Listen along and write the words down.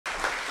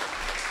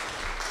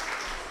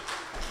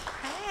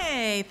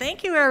Hey,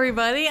 thank you,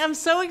 everybody. I'm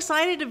so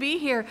excited to be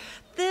here.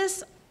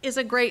 This is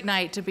a great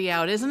night to be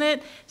out, isn't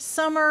it?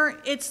 Summer,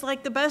 it's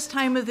like the best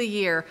time of the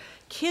year.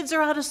 Kids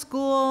are out of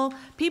school.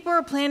 People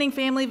are planning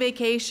family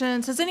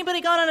vacations. Has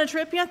anybody gone on a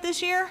trip yet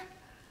this year?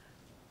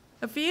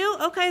 A few?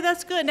 Okay,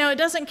 that's good. Now, it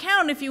doesn't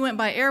count if you went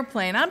by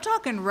airplane. I'm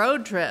talking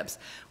road trips.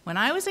 When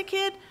I was a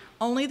kid,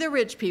 only the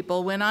rich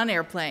people went on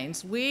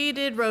airplanes. We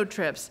did road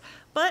trips,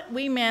 but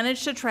we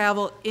managed to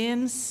travel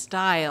in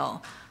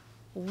style.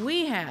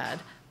 We had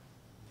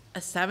a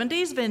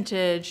 70s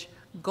vintage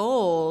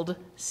gold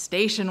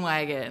station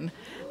wagon.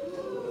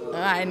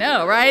 I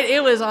know, right?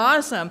 It was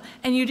awesome.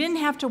 And you didn't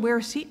have to wear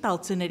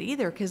seatbelts in it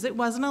either because it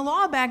wasn't a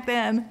law back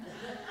then.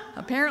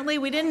 Apparently,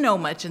 we didn't know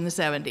much in the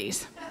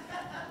 70s.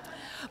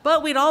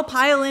 But we'd all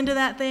pile into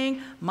that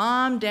thing,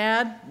 Mom,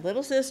 Dad,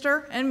 little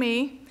sister, and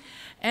me,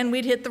 and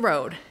we'd hit the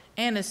road.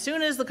 And as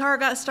soon as the car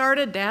got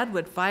started, Dad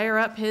would fire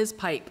up his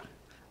pipe.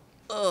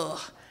 Ugh.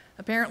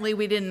 Apparently,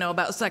 we didn't know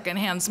about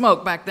secondhand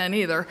smoke back then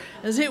either,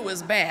 as it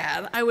was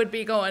bad. I would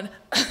be going,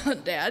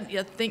 Dad,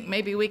 you think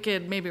maybe we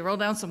could roll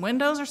down some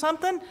windows or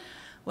something?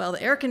 Well,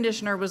 the air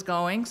conditioner was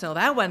going, so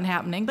that wasn't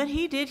happening, but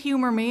he did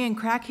humor me and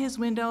crack his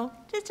window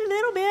just a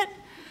little bit,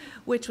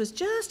 which was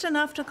just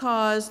enough to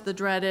cause the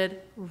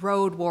dreaded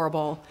road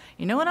warble.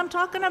 You know what I'm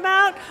talking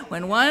about?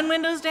 When one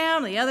window's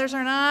down, the others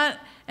are not,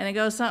 and it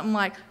goes something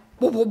like,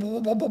 and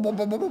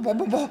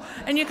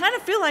you kind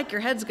of feel like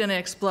your head's gonna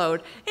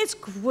explode. It's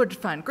good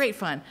fun, great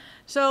fun.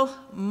 So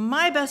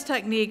my best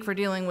technique for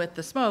dealing with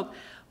the smoke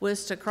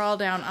was to crawl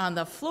down on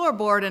the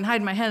floorboard and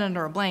hide my head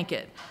under a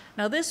blanket.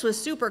 Now this was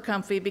super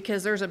comfy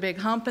because there's a big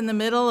hump in the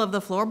middle of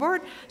the floorboard,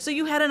 so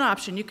you had an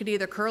option. You could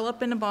either curl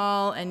up in a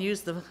ball and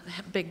use the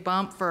big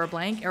bump for a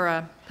blanket or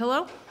a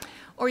pillow,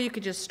 or you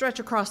could just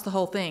stretch across the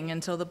whole thing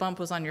until the bump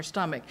was on your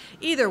stomach.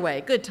 Either way,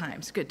 good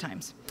times, good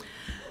times.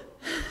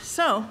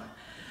 So,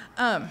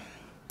 I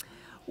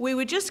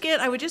would just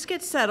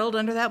get settled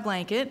under that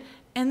blanket,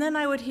 and then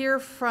I would hear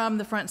from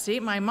the front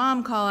seat my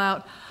mom call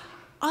out,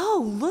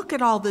 "Oh, look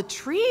at all the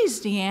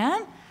trees,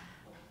 DeAnne."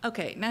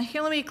 Okay, now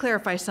here let me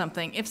clarify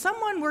something. If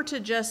someone were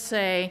to just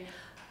say,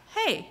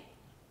 "Hey,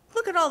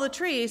 look at all the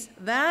trees,"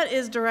 that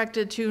is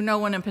directed to no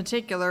one in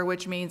particular,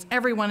 which means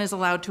everyone is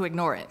allowed to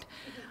ignore it.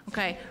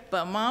 Okay,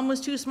 but Mom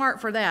was too smart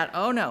for that.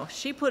 Oh no,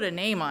 she put a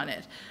name on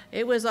it.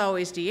 It was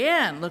always,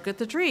 "DeAnne, look at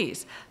the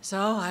trees."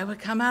 So I would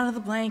come out of the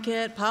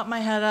blanket, pop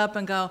my head up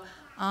and go,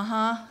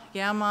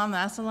 yeah, Mom,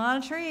 that's a lot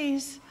of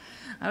trees.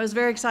 I was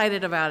very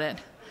excited about it.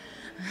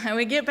 I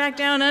would get back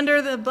down under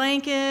the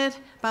blanket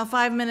about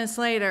 5 minutes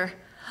later.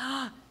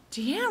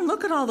 "DeAnne,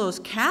 look at all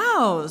those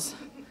cows."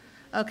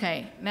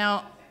 Okay,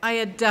 now I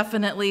had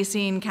definitely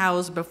seen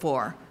cows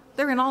before.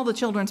 They're in all the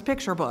children's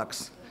picture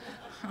books.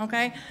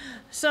 Okay,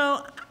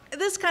 so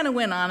this kind of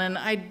went on, and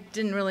I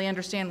didn't really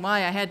understand why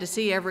I had to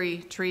see every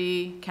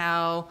tree,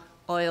 cow,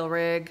 oil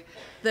rig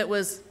that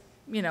was,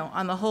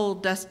 on the whole,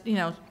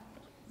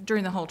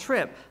 during the whole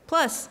trip.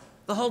 Plus,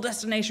 the whole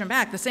destination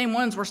back, the same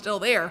ones were still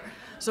there,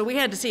 so we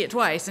had to see it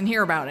twice and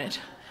hear about it.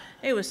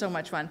 It was so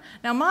much fun.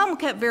 Now, Mom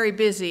kept very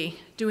busy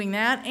doing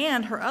that,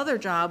 and her other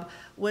job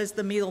was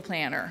the meal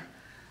planner.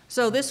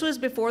 So this was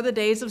before the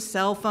days of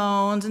cell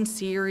phones and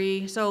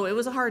Siri, so it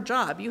was a hard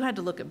job. You had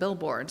to look at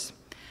billboards.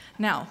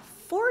 Now,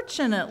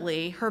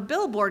 fortunately, her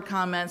billboard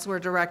comments were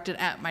directed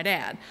at my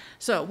dad,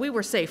 so we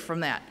were safe from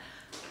that.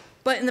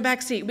 But in the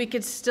back seat, we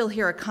could still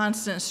hear a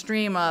constant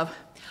stream of,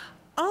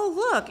 "Oh,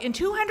 look, in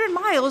 200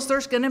 miles,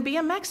 there's gonna be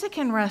a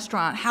Mexican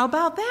restaurant. How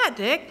about that,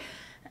 Dick?"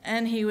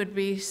 And he would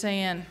be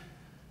saying,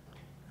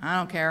 "I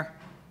don't care."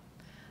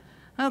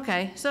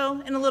 Okay,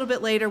 so and a little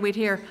bit later, we'd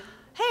hear,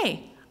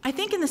 "Hey, I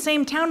think in the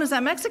same town as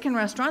that Mexican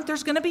restaurant,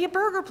 there's gonna be a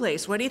burger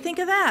place. What do you think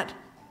of that?"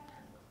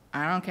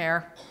 "I don't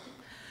care."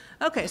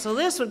 Okay, so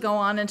this would go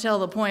on until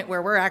the point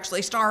where we're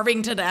actually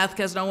starving to death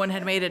because no one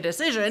had made a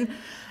decision.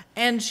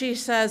 And she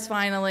says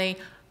finally,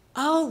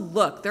 "Oh,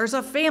 look, there's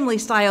a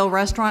family-style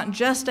restaurant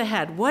just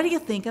ahead. What do you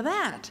think of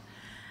that?"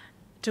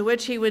 To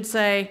which he would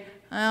say,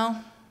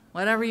 "Well,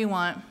 whatever you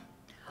want."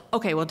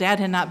 Okay, well, Dad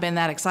had not been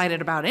that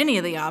excited about any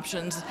of the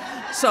options,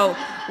 so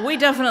we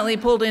definitely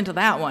pulled into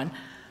that one.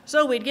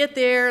 So we'd get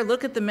there,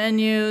 look at the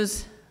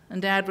menus, and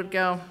Dad would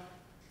go,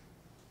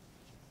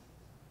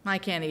 "I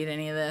can't eat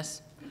any of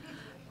this."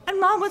 And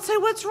Mom would say,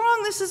 "What's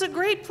wrong? This is a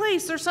great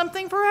place. There's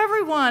something for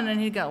everyone." And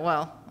he'd go,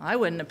 "Well, I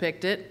wouldn't have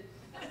picked it."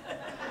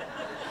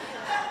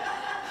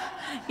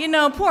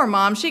 Poor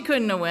Mom, she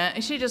couldn't have win.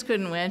 She just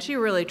couldn't win. She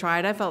really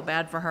tried. I felt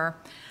bad for her.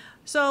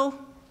 So,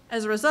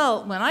 as a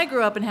result, when I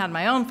grew up and had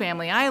my own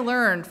family, I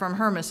learned from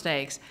her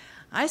mistakes.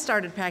 I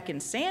started packing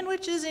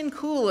sandwiches in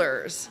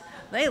coolers.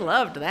 They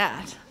loved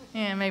that.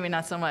 Yeah, maybe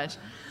not so much.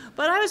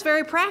 But I was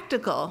very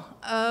practical.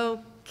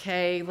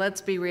 Okay,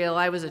 let's be real.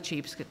 I was a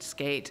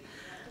cheapskate.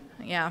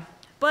 Yeah,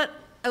 but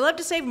I love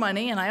to save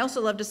money, and I also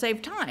love to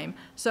save time.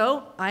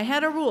 So I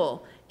had a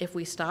rule. If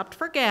we stopped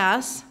for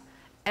gas,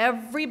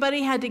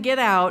 everybody had to get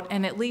out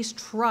and at least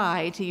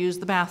try to use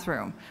the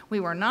bathroom.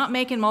 We were not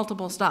making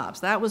multiple stops.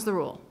 That was the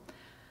rule.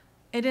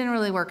 It didn't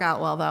really work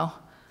out well, though,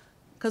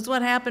 because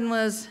what happened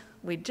was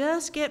we'd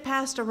just get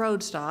past a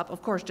road stop,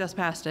 of course, just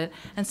past it,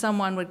 and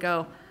someone would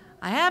go,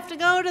 "I have to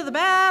go to the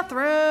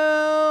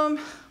bathroom."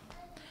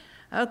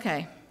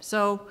 Okay,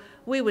 so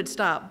we would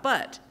stop,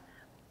 but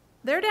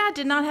their dad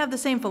did not have the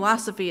same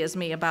philosophy as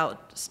me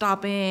about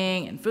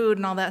stopping and food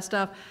and all that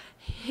stuff.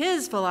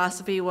 His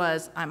philosophy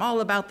was, I'm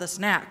all about the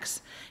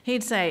snacks.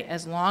 He'd say,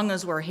 as long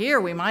as we're here,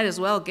 we might as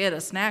well get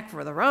a snack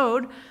for the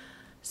road.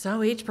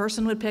 So each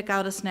person would pick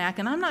out a snack,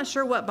 and I'm not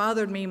sure what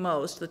bothered me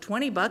most, the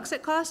 20 bucks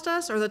it cost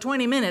us or the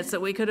 20 minutes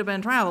that we could have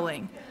been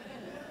traveling.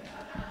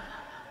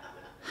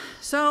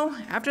 So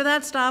after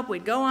that stop,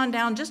 we'd go on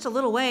down just a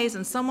little ways,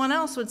 and someone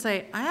else would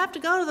say, "I have to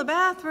go to the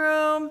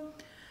bathroom."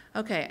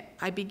 Okay,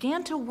 I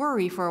began to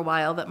worry for a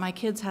while that my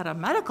kids had a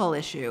medical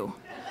issue.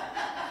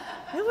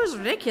 It was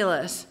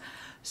ridiculous.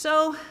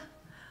 So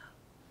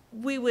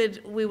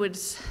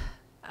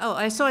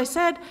so I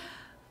said,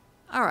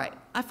 all right,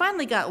 I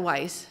finally got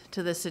wise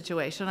to this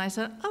situation. I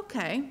said,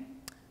 okay,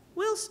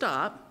 we'll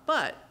stop,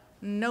 but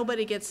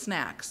nobody gets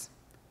snacks.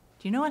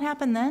 Do you know what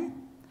happened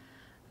then?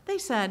 They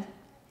said,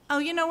 oh,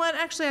 you know what?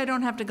 Actually, I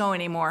don't have to go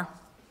anymore.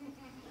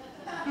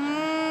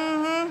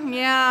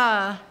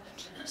 Yeah.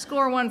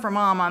 Score one for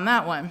Mom on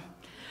that one.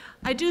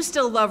 I do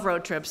still love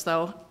road trips,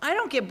 though. I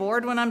don't get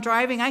bored when I'm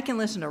driving. I can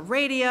listen to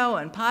radio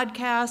and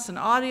podcasts and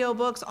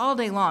audiobooks all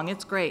day long.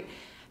 It's great.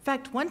 In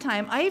fact, one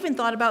time, I even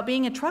thought about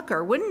being a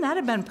trucker. Wouldn't that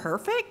have been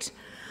perfect?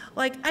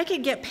 Like, I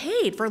could get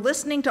paid for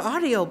listening to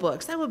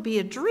audiobooks. That would be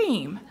a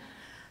dream.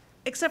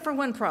 Except for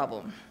one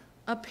problem.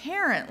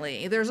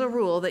 Apparently, there's a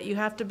rule that you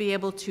have to be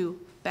able to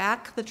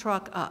back the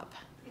truck up.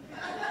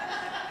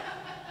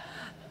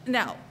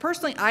 Now,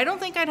 personally, I don't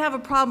think I'd have a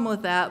problem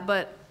with that,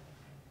 but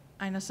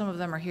I know some of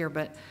them are here,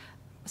 but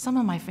some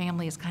of my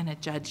family is kind of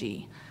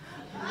judgy.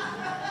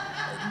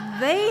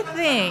 They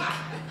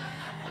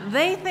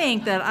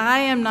think that I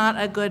am not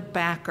a good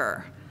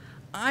backer.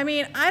 I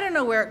mean, I don't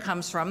know where it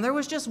comes from. There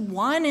was just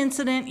one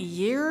incident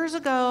years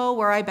ago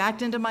where I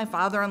backed into my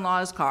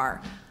father-in-law's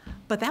car,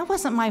 but that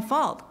wasn't my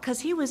fault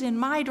because he was in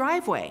my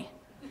driveway.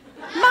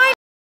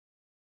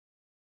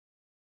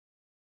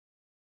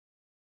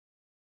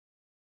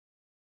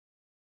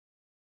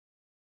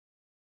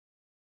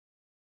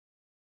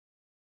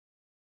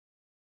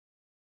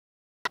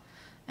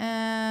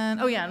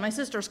 And, oh yeah, and my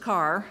sister's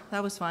car.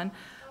 That was fun.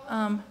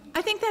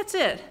 I think that's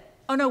it.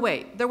 Oh no,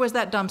 wait, there was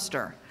that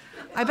dumpster.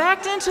 I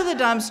backed into the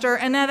dumpster,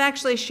 and that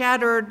actually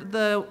shattered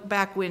the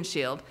back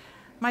windshield.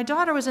 My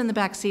daughter was in the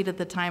back seat at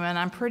the time, and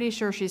I'm pretty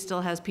sure she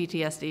still has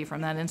PTSD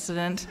from that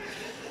incident.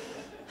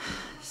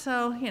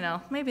 So, you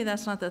know, maybe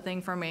that's not the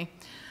thing for me.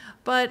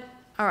 But,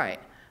 all right.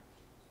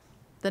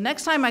 The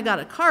next time I got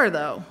a car,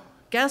 though,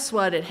 guess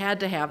what it had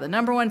to have? The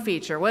number one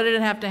feature. What did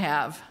it have to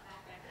have?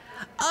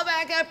 A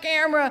backup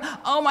camera.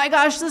 Oh my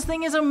gosh, this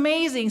thing is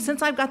amazing.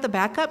 Since I've got the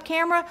backup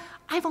camera,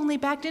 I've only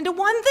backed into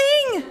one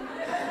thing. Isn't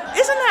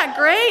that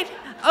great?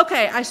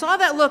 Okay, I saw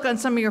that look on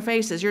some of your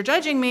faces. You're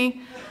judging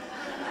me.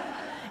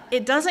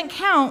 It doesn't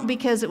count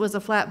because it was a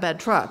flatbed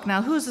truck.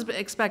 Now, who's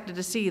expected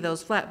to see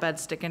those flatbeds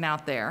sticking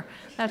out there?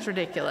 That's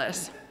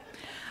ridiculous.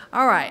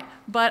 All right,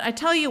 but I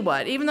tell you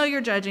what, even though you're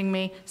judging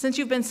me, since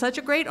you've been such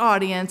a great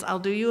audience, I'll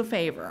do you a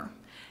favor.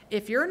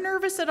 If you're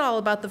nervous at all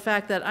about the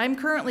fact that I'm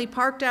currently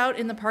parked out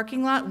in the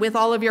parking lot with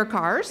all of your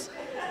cars,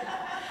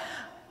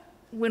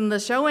 when the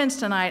show ends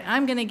tonight,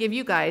 I'm going to give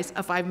you guys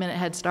a 5-minute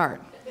head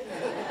start.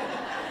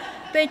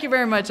 Thank you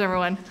very much,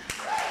 everyone.